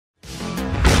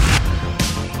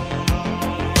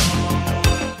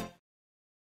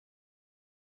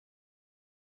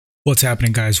What's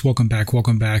happening, guys? Welcome back.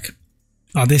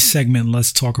 This segment,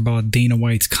 let's talk about Dana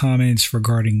White's comments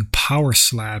regarding Power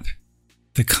Slap,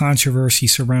 the controversy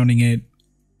surrounding it,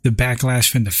 the backlash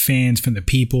from the fans, from the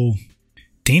people.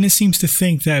 Dana seems to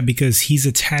think that because he's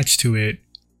attached to it,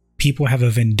 people have a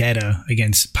vendetta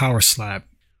against Power Slap.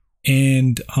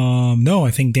 And no, I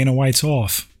think Dana White's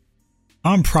off.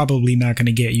 I'm probably not going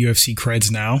to get UFC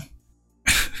creds now.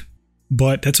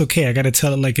 But that's okay. I got to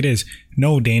tell it like it is.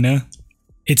 No, Dana.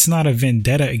 It's not a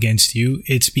vendetta against you.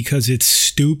 It's because it's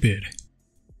stupid.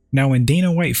 Now, when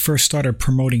Dana White first started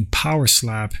promoting Power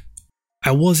Slap,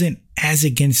 I wasn't as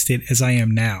against it as I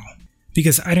am now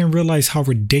because I didn't realize how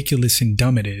ridiculous and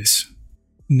dumb it is.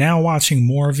 Now, watching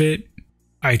more of it,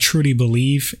 I truly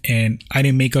believe, and I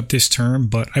didn't make up this term,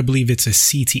 but I believe it's a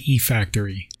CTE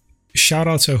factory. Shout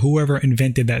out to whoever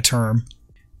invented that term.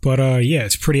 But yeah,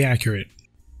 it's pretty accurate.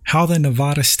 How the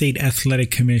Nevada State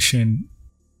Athletic Commission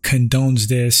condones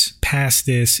this, past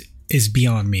this, is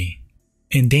beyond me.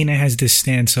 And Dana has this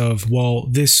stance of, well,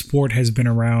 this sport has been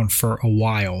around for a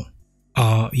while.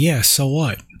 Yeah, so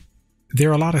what?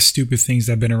 There are a lot of stupid things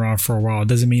that have been around for a while. It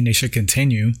doesn't mean they should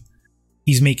continue.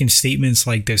 He's making statements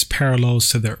like there's parallels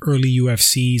to the early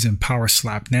UFCs and Power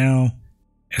Slap now,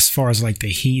 as far as like the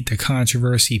heat, the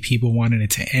controversy, people wanting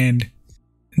it to end.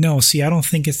 No, see, I don't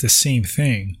think it's the same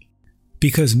thing.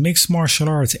 Because mixed martial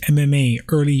arts, MMA,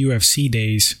 early UFC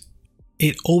days,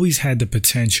 it always had the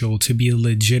potential to be a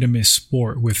legitimate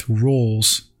sport with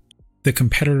rules, the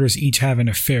competitors each having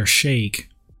a fair shake,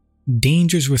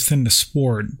 dangers within the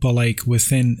sport, but like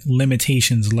within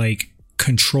limitations like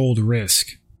controlled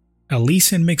risk. At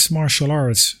least in mixed martial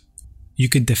arts, you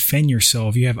could defend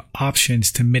yourself, you have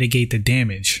options to mitigate the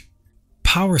damage.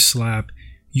 Power Slap,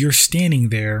 you're standing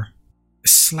there,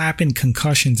 slapping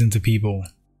concussions into people.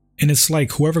 And it's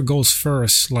like whoever goes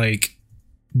first, like,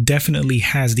 definitely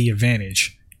has the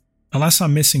advantage. Unless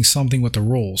I'm missing something with the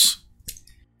rules.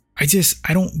 I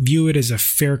don't view it as a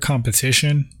fair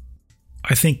competition.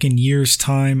 I think in years'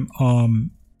 time,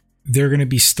 there are going to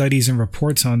be studies and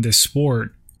reports on this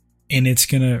sport, and it's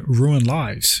going to ruin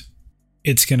lives.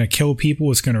 It's going to kill people.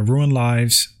 It's going to ruin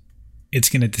lives. It's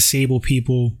going to disable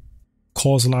people,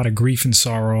 cause a lot of grief and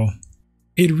sorrow.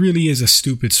 It really is a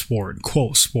stupid sport,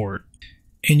 quote sport.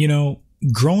 And you know,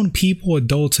 grown people,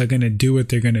 adults are going to do what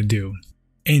they're going to do.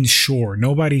 And sure,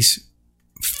 nobody's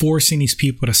forcing these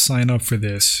people to sign up for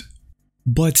this.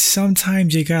 But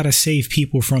sometimes you got to save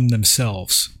people from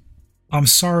themselves. I'm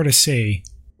sorry to say,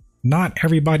 not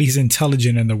everybody's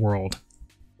intelligent in the world.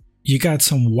 You got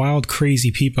some wild, crazy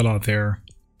people out there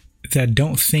that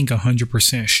don't think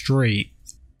 100% straight.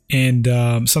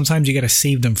 And sometimes you got to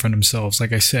save them from themselves,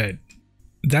 like I said.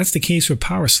 That's the case with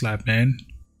Power Slap, man.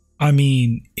 I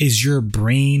mean, is your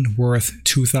brain worth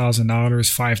 $2,000,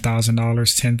 $5,000,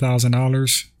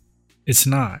 $10,000? It's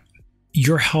not.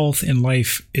 Your health and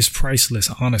life is priceless,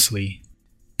 honestly.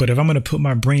 But if I'm going to put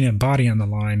my brain and body on the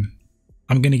line,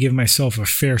 I'm going to give myself a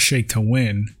fair shake to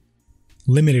win.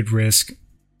 Limited risk,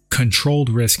 controlled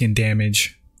risk and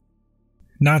damage.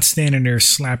 Not standing there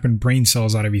slapping brain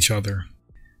cells out of each other.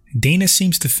 Dana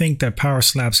seems to think that Power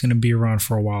Slap's going to be around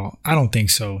for a while. I don't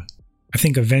think so. I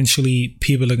think eventually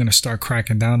people are going to start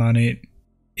cracking down on it.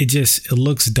 It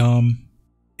looks dumb.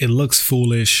 It looks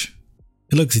foolish.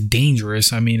 It looks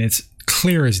dangerous. I mean, it's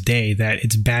clear as day that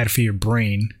it's bad for your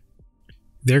brain.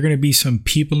 There are going to be some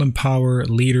people in power,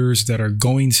 leaders that are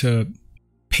going to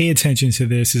pay attention to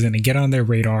this, is going to get on their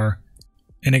radar,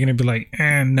 and they're going to be like,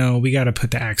 no, we got to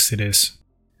put the axe to this.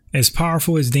 As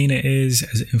powerful as Dana is,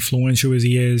 as influential as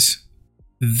he is,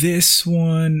 this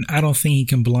one, I don't think he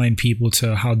can blind people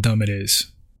to how dumb it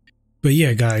is. But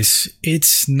yeah, guys,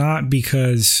 it's not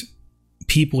because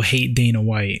people hate Dana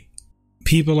White.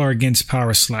 People are against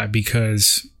Power Slap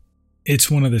because it's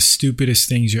one of the stupidest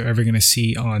things you're ever going to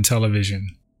see on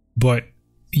television. But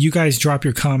you guys drop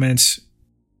your comments.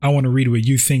 I want to read what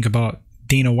you think about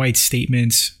Dana White's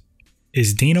statements.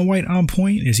 Is Dana White on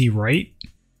point? Is he right?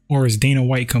 Or is Dana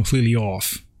White completely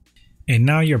off? And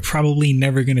now you're probably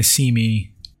never going to see me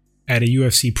at a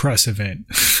UFC press event.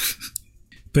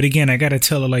 But again, I got to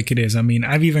tell it like it is. I mean,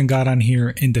 I've even got on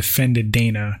here and defended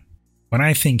Dana when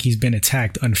I think he's been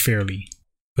attacked unfairly.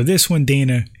 But this one,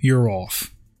 Dana, you're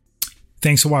off.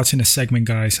 Thanks for watching the segment,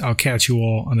 guys. I'll catch you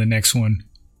all on the next one.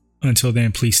 Until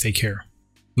then, please take care.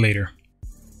 Later.